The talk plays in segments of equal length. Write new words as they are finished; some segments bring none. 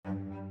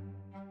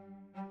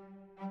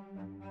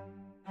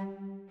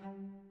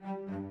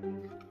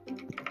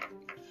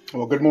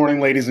Well, good morning,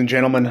 ladies and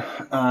gentlemen,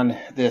 on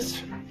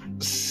this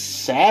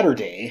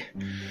Saturday,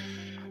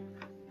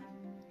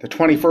 the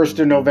 21st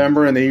of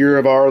November in the year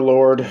of our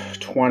Lord,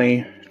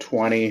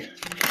 2020.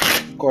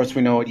 Of course,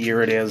 we know what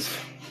year it is.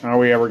 Are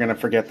we ever going to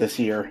forget this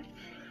year?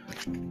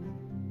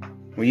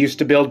 We used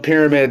to build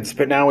pyramids,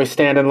 but now we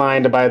stand in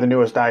line to buy the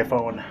newest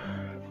iPhone.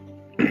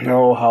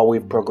 Oh, how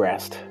we've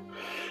progressed.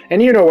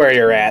 And you know where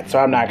you're at, so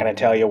I'm not going to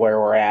tell you where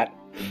we're at.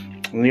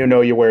 You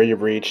know where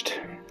you've reached,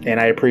 and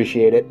I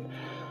appreciate it.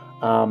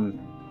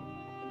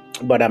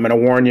 But I'm going to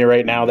warn you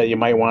right now that you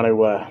might want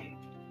to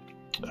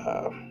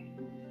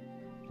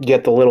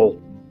get the little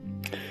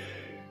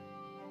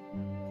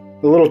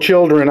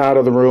children out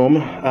of the room.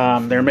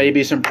 There may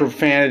be some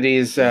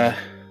profanities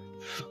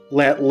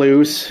let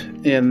loose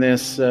in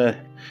this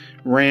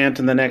rant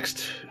in the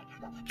next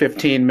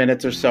 15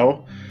 minutes or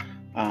so.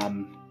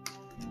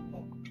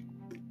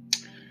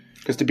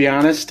 Because to be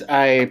honest,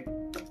 I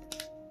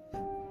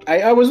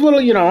was a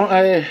little,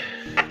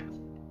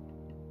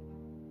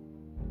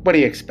 what do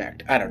you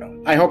expect? I don't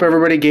know. I hope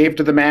everybody gave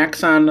to the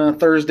max on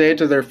Thursday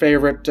to their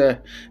favorite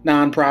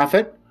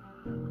nonprofit.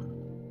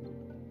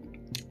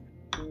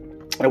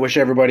 I wish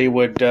everybody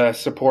would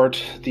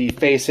support the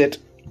Face It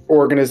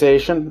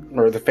organization,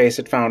 or the Face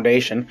It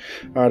Foundation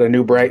out of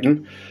New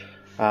Brighton.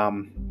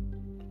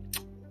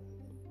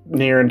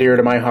 Near and dear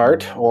to my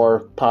heart,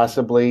 or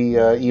possibly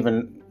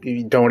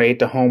even donate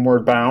to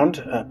Homeward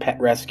Bound, Pet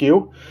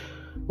Rescue,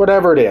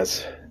 whatever it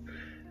is.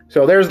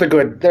 So there's the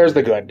good.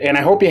 And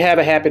I hope you have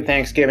a happy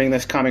Thanksgiving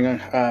this coming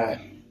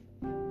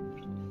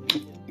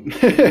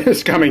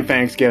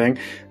Thanksgiving,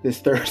 this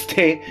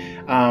Thursday.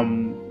 I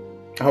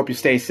hope you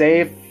stay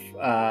safe.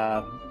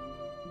 Yeah.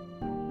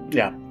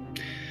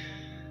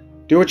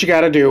 Do what you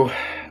got to do.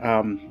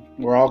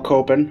 We're all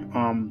coping.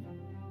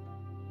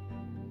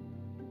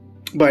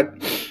 But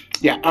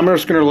yeah, I'm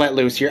just going to let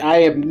loose here. I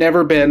have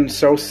never been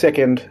so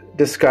sickened,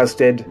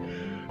 disgusted,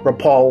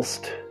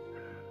 repulsed.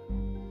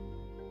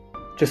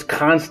 Just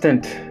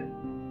constant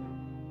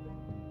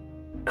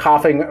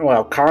coughing,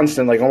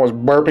 constant, like almost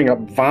burping up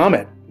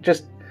vomit.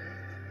 Just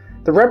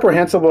the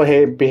reprehensible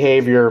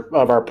behavior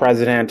of our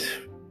president,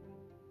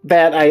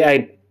 that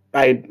I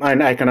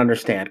can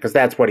understand, because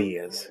that's what he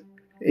is.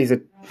 He's a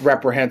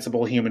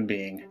reprehensible human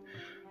being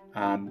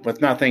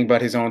with nothing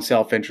but his own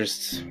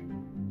self-interests.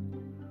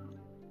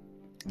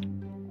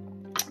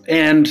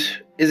 And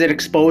is it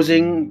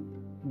exposing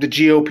the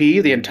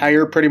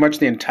GOP, pretty much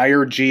the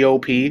entire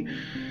GOP,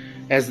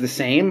 as the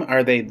same?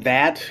 Are they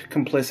that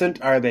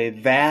complicit? Are they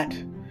that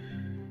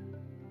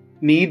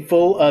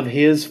needful of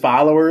his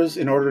followers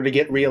in order to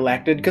get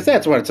reelected? Because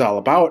that's what it's all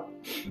about.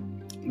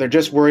 They're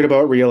just worried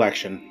about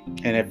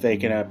reelection. And if they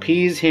can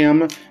appease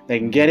him, they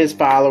can get his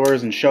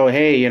followers and show,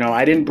 hey,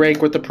 I didn't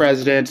break with the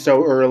president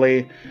so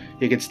early.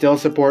 You can still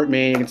support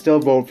me. You can still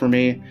vote for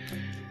me.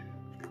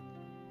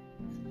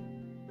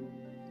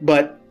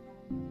 But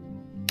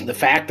the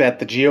fact that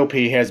the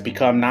GOP has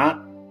become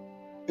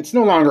it's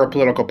no longer a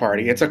political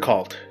party. It's a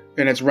cult.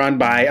 And it's run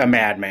by a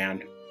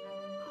madman.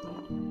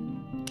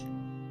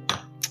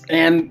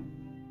 And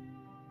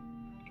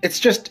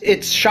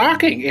it's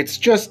shocking. It's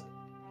just,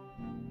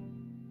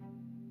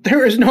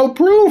 there is no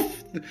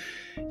proof.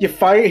 He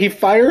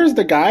fires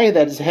the guy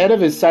that's head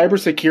of his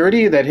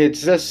cybersecurity that had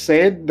just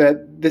said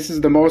that this is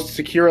the most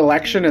secure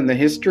election in the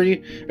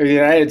history of the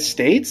United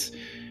States.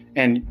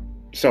 And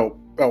so,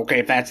 okay,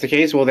 if that's the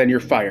case, well, then you're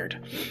fired.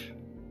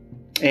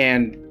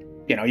 And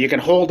you can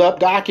hold up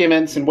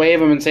documents and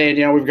wave them and say,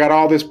 we've got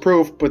all this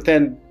proof, but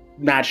then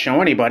not show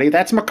anybody.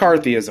 That's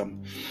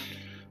McCarthyism.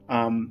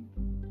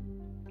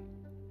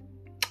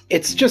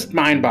 It's just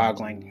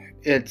mind-boggling.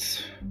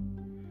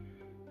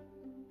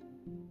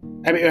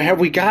 Have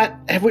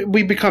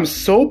we become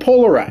so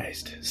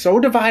polarized,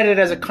 so divided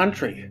as a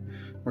country?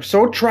 We're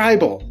so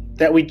tribal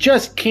that we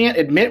just can't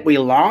admit we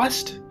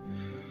lost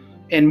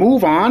and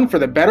move on for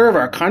the better of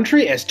our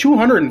country, as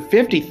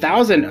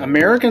 250,000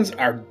 Americans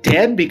are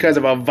dead because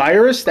of a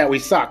virus that we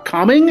saw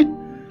coming?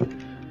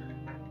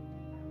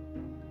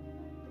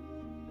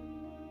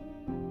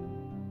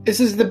 This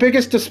is the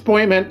biggest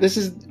disappointment. This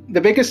is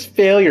the biggest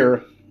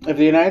failure of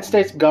the United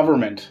States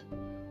government.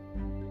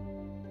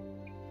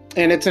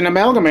 And it's an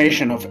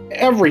amalgamation of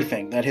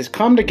everything that has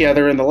come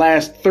together in the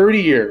last 30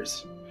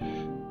 years.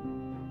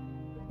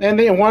 And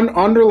the one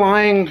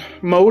underlying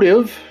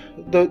motive,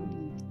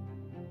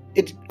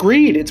 it's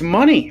greed, it's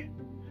money.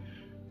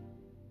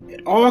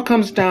 It all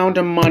comes down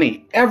to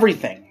money,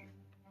 everything.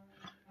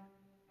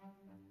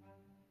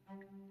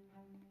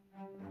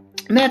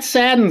 And that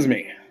saddens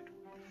me.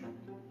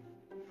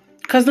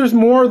 Because there's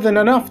more than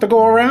enough to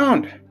go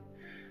around.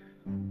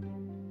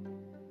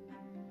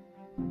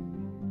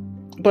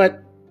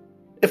 But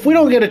if we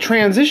don't get a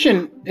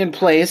transition in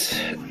place,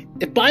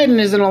 if Biden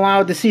isn't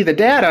allowed to see the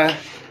data,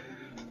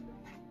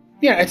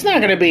 it's not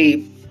going to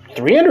be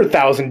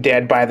 300,000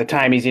 dead by the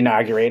time he's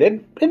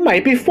inaugurated. It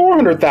might be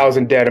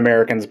 400,000 dead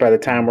Americans by the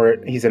time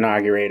he's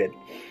inaugurated.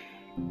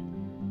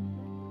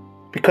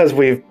 Because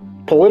we've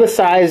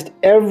politicized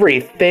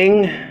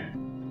everything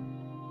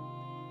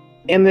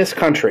in this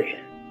country.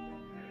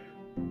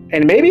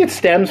 And maybe it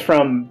stems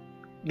from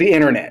the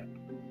internet.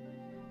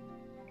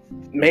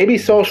 Maybe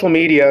social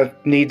media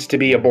needs to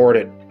be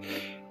aborted.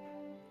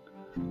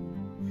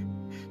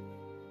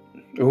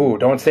 Ooh,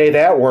 don't say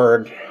that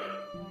word.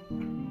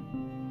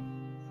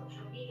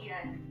 Social media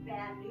and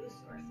bad news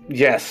sources.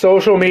 Yes,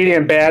 social media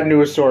and bad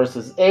news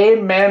sources.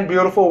 Amen,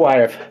 beautiful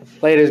wife.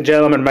 Ladies and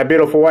gentlemen, my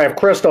beautiful wife,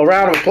 Crystal.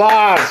 Round of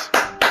applause.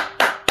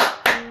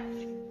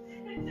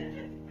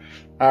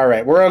 All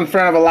right, we're in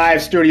front of a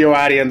live studio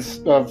audience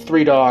of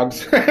 3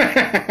 dogs.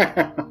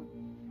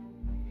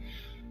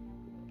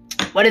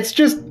 But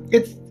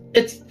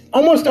it's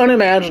almost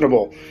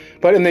unimaginable.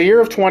 But in the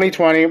year of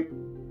 2020,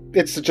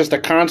 it's just a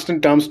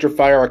constant dumpster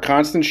fire, a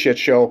constant shit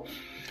show.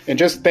 And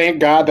just thank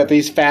God that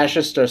these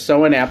fascists are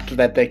so inept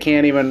that they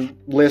can't even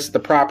list the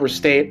proper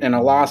state in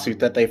a lawsuit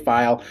that they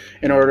file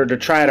in order to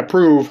try to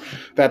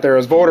prove that there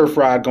is voter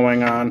fraud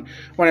going on,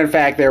 when in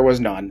fact there was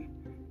none.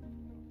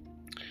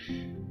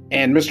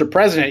 And Mr.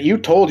 President, you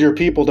told your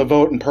people to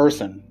vote in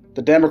person.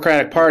 The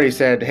Democratic Party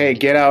said, hey,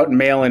 get out and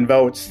mail in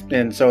votes,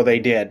 and so they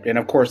did. And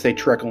of course they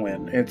trickle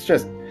in. It's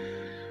just...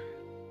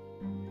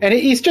 And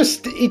he's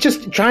just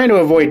trying to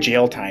avoid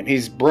jail time.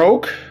 He's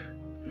broke.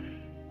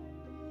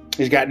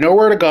 He's got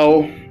nowhere to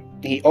go.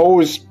 He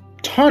owes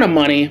a ton of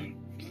money.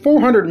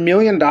 $400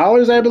 million,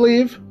 I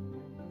believe,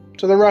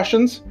 to the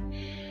Russians.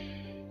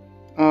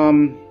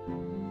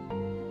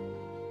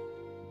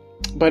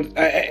 But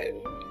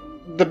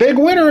the big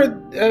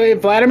winner,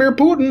 Vladimir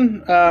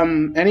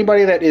Putin,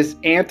 anybody that is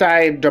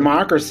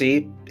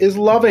anti-democracy is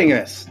loving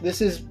this.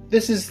 This is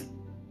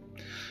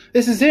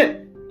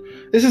it.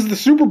 This is the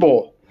Super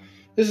Bowl.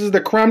 This is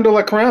the creme de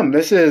la creme.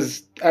 This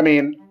is, I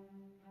mean,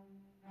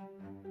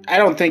 I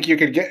don't think you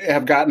could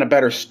have gotten a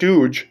better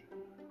stooge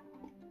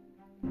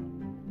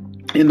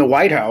in the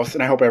White House,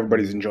 and I hope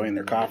everybody's enjoying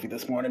their coffee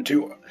this morning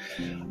too.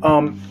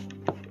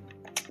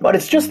 But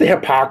it's just the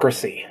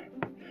hypocrisy.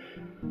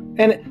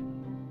 And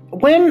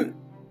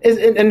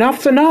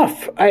enough's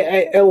enough.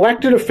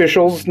 Elected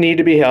officials need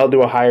to be held to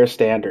a higher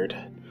standard.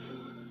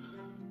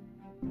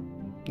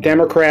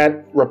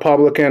 Democrat,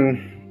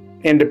 Republican,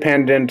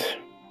 Independent,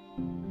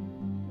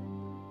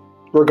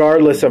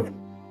 regardless of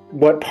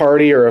what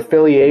party or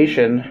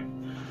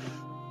affiliation,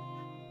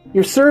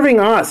 you're serving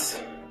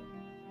us.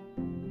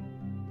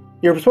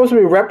 You're supposed to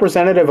be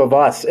representative of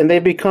us, and they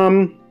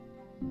become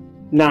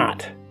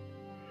not.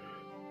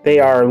 They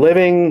are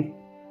living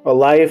a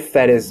life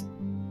that is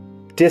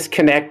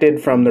disconnected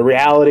from the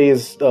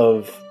realities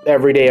of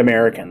everyday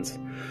Americans.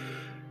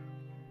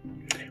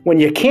 When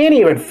you can't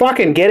even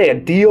fucking get a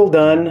deal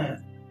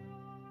done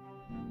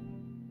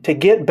to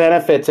get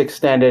benefits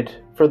extended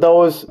for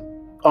those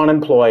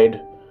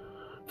unemployed,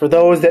 for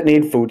those that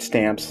need food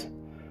stamps,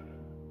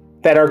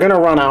 that are going to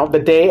run out the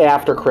day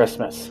after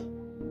Christmas.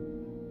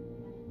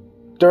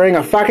 During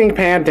a fucking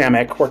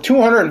pandemic where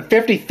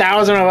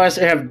 250,000 of us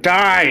have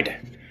died.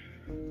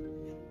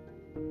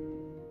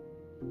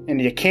 And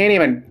you can't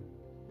even...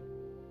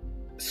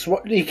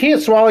 You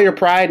can't swallow your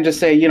pride and just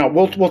say, you know,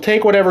 we'll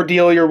take whatever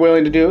deal you're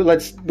willing to do.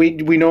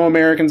 We know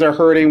Americans are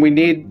hurting.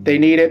 They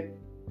need it.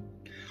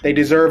 They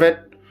deserve it.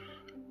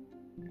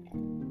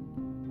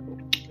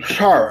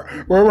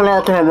 Sorry, we're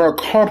not going to make a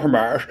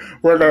compromise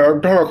with the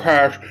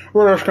Democrats.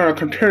 We're just going to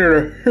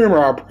continue to humor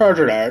our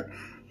president.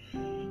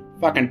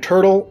 Fucking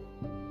turtle.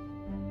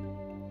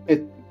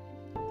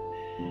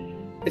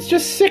 It's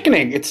just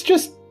sickening. It's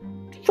just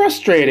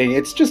frustrating.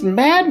 It's just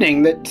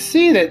maddening to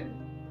see that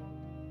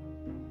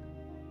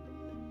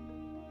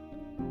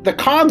the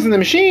cogs in the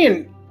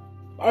machine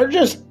are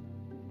just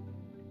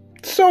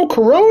so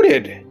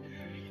corroded.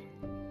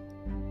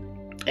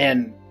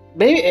 And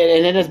maybe,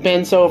 and it has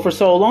been so for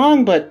so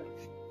long, but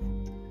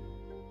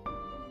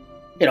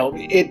you know,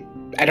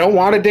 I don't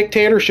want a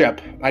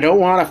dictatorship. I don't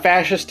want a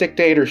fascist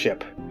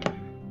dictatorship.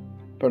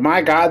 But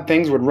my God,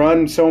 things would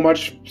run so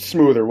much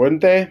smoother,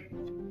 wouldn't they?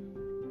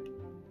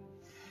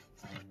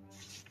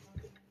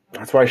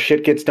 That's why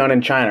shit gets done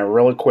in China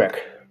really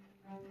quick.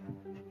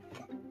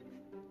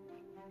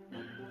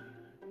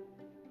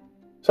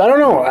 So I don't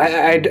know.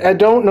 I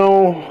don't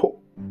know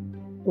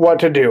what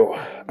to do.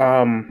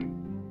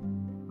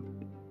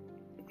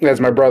 As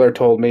my brother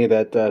told me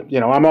that,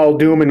 I'm all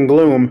doom and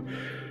gloom.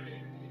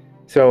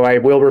 So I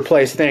will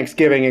replace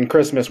Thanksgiving and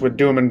Christmas with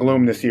doom and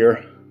gloom this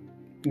year.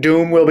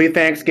 Doom will be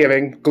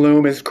Thanksgiving.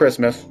 Gloom is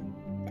Christmas.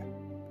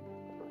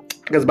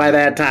 Because by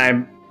that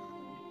time,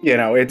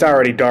 it's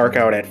already dark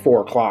out at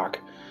 4 o'clock.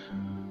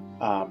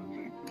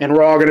 And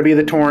we're all going to be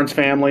the Torrance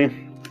family.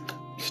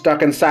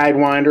 Stuck in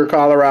Sidewinder,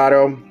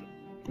 Colorado.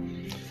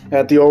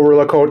 At the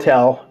Overlook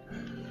Hotel.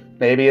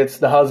 Maybe it's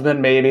the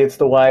husband, maybe it's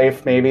the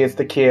wife, maybe it's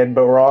the kid,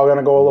 but we're all going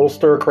to go a little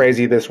stir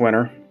crazy this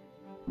winter.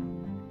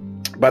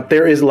 But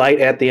there is light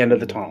at the end of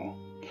the tunnel.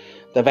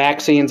 The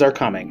vaccines are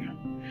coming.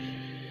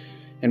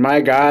 And my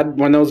God,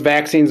 when those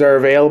vaccines are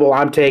available,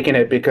 I'm taking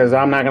it, because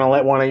I'm not going to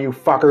let one of you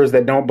fuckers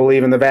that don't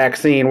believe in the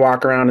vaccine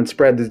walk around and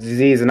spread the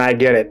disease, and I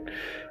get it.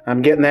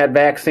 I'm getting that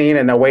vaccine,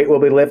 and the weight will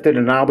be lifted,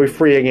 and I'll be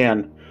free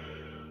again.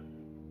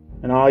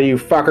 And all you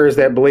fuckers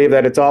that believe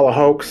that it's all a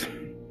hoax,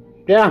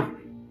 yeah,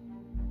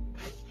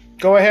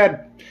 Go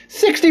ahead.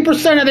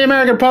 60% of the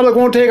American public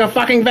won't take a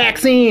fucking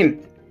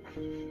vaccine.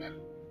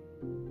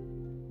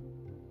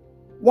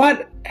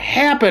 What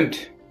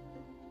happened?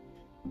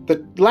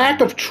 The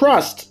lack of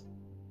trust.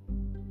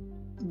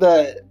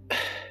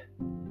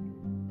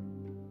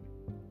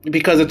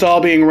 Because it's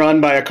all being run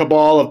by a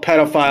cabal of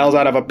pedophiles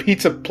out of a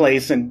pizza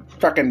place in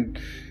fucking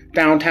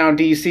downtown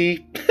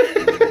DC.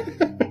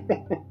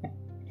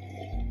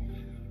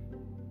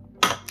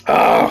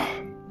 Oh.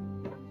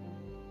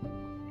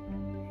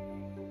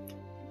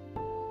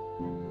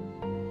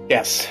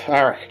 Yes,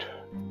 alright.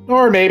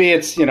 Or maybe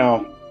it's,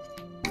 maybe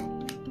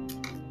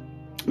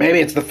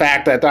it's the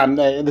fact that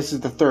this is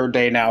the third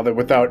day now that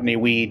without any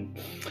weed.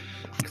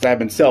 Because I've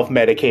been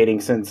self-medicating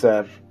since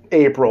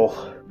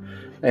April.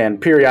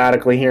 And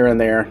periodically here and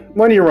there.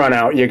 When you run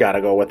out, you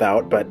gotta go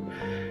without. But,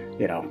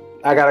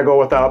 I gotta go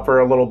without for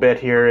a little bit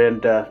here.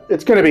 And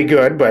it's gonna be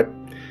good, but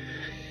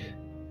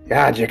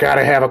God, you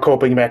gotta have a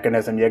coping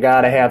mechanism. You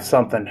gotta have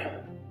something.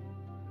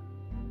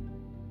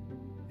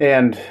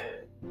 And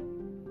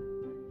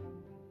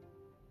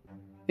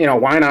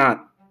why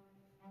not?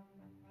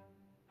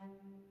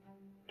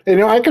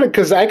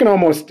 I can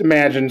almost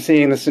imagine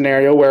seeing the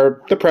scenario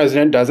where the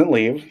president doesn't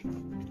leave.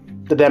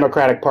 The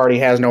Democratic Party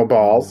has no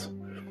balls.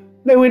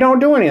 Then we don't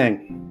do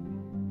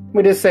anything.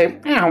 We just say,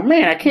 oh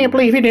man, I can't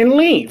believe he didn't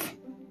leave.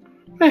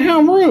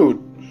 How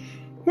rude.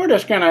 We're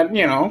just gonna,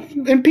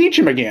 impeach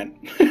him again.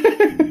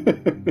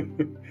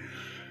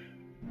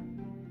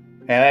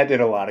 And that did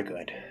a lot of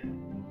good.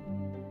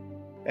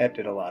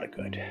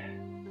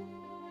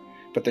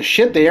 But the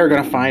shit they are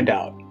going to find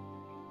out.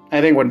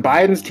 I think when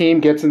Biden's team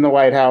gets in the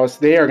White House,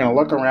 they are going to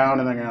look around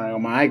and they're going to go, oh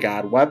my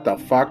God, what the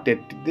fuck? Did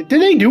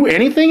they do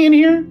anything in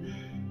here?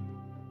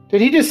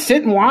 Did he just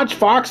sit and watch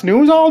Fox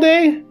News all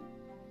day?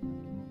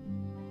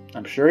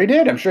 I'm sure he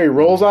did. I'm sure he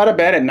rolls out of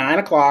bed at 9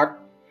 o'clock.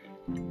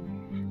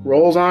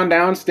 Rolls on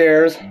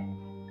downstairs.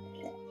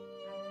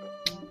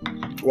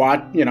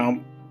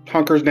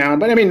 Hunkers down.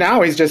 But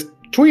now he's just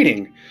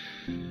tweeting.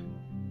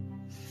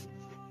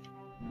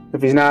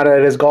 If he's not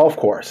at his golf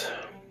course.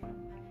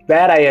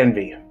 That I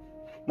envy.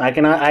 I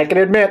can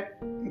admit,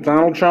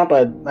 Donald Trump,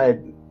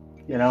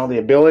 the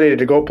ability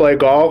to go play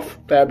golf,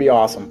 that'd be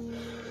awesome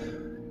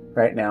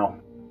right now.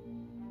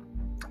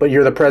 But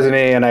you're the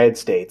president of the United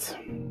States.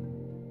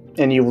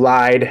 And you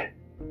lied.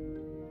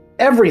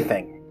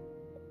 Everything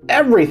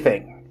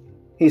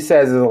he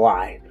says is a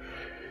lie.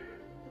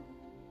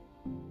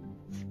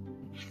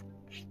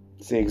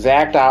 It's the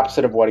exact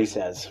opposite of what he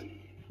says.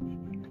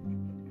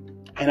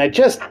 And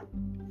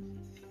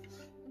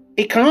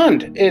he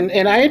conned.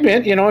 And I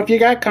admit, if you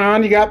got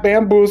conned, you got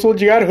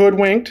bamboozled, you got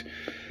hoodwinked,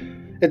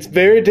 it's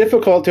very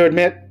difficult to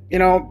admit,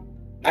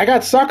 I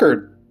got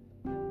suckered.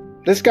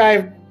 This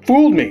guy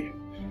fooled me.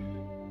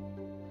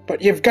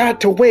 But you've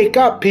got to wake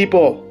up,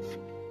 people.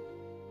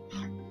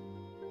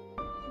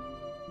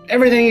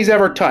 Everything he's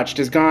ever touched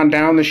has gone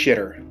down the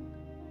shitter.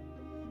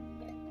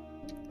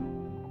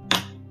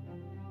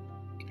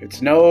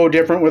 It's no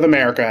different with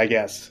America, I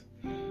guess.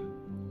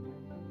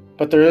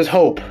 But there is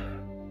hope.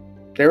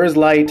 There is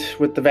light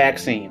with the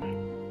vaccine.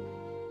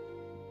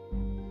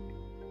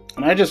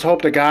 And I just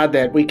hope to God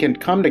that we can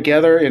come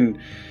together and,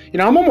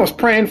 I'm almost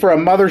praying for a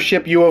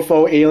mothership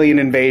UFO alien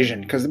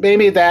invasion, because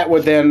maybe that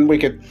would then, we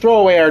could throw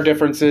away our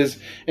differences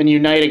and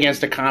unite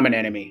against a common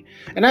enemy.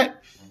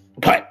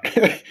 But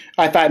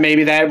I thought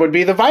maybe that would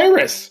be the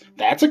virus.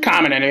 That's a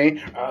common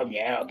enemy. Oh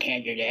yeah,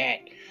 can't do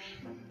that.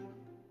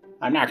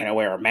 I'm not going to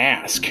wear a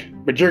mask.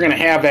 But you're going to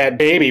have that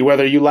baby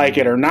whether you like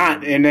it or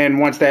not. And then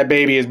once that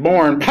baby is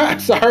born,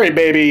 sorry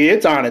baby,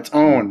 it's on its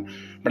own.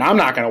 But I'm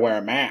not going to wear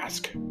a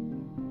mask.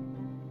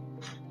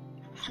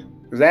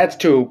 Because that's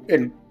too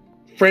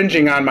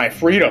infringing on my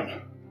freedom.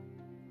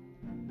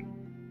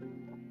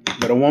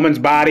 But a woman's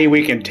body,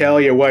 we can tell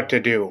you what to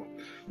do.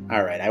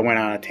 Alright, I went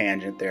on a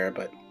tangent there,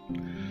 but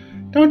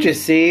don't you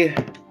see?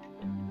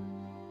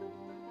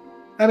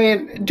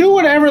 Do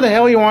whatever the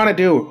hell you want to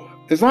do.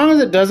 As long as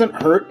it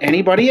doesn't hurt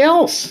anybody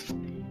else.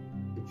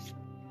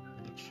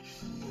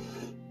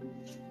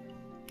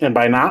 And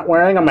by not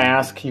wearing a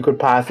mask, you could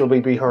possibly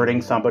be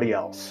hurting somebody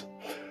else.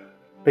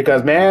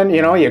 Because, man,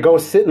 you go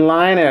sit in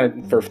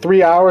line for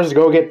 3 hours to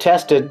go get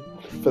tested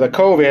for the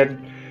COVID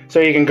so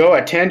you can go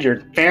attend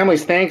your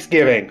family's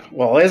Thanksgiving.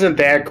 Well, isn't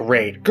that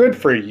great? Good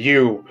for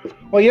you.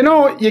 Well,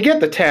 you get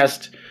the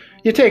test.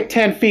 You take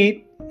 10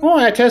 feet. Oh,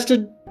 I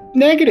tested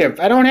negative.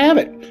 I don't have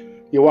it.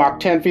 You walk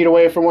 10 feet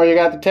away from where you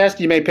got the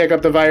test, you may pick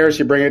up the virus,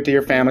 you bring it to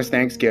your family's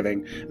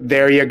Thanksgiving.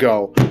 There you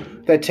go.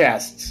 The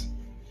tests.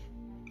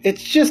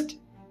 It's just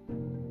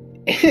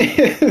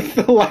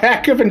the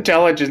lack of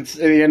intelligence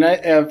of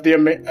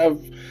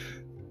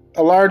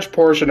a large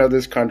portion of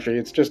this country.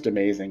 It's just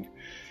amazing.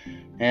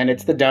 And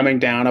it's the dumbing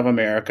down of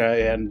America,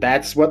 and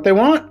that's what they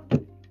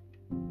want.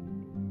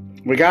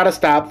 We got to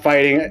stop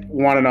fighting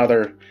one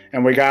another,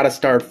 and we got to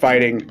start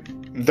fighting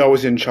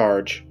those in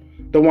charge,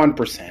 the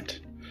 1%.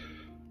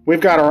 We've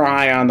got our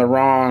eye on the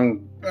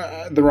wrong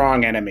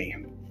enemy.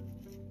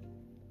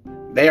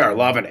 They are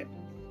loving it.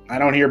 I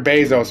don't hear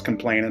Bezos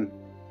complaining.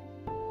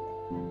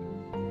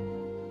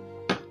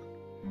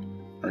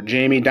 or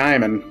Jamie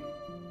Dimon,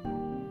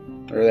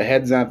 or the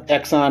heads of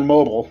Exxon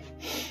Mobil.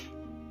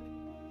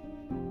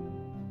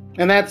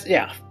 And that's,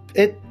 yeah,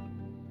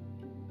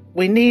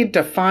 we need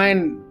to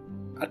find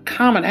a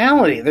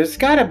commonality.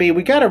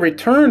 We got to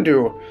return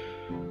to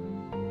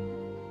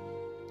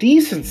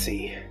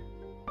decency.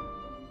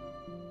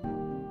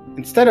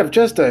 Instead of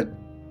just a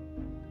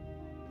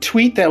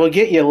tweet that will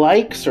get you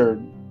likes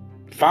or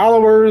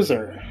followers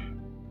or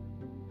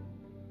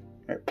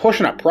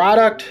pushing a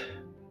product.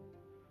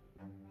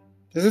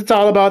 Because it's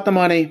all about the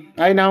money.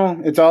 I know,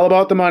 it's all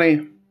about the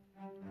money.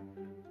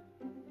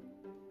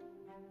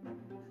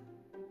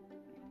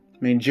 I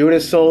mean,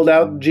 Judas sold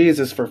out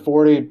Jesus for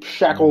 40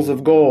 shekels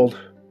of gold.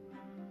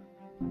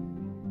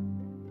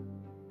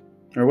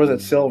 Or was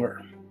it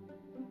silver?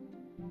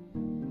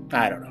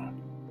 I don't know.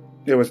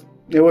 It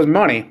was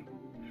money.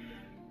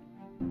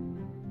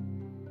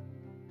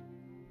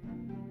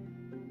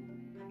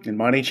 And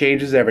money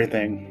changes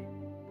everything.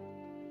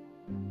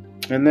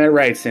 Isn't that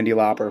right, Cyndi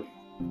Lauper?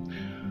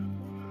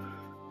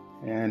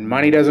 And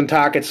money doesn't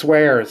talk, it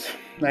swears.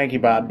 Thank you,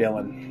 Bob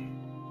Dylan.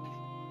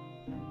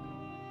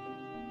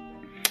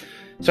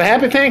 So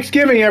happy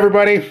Thanksgiving,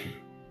 everybody.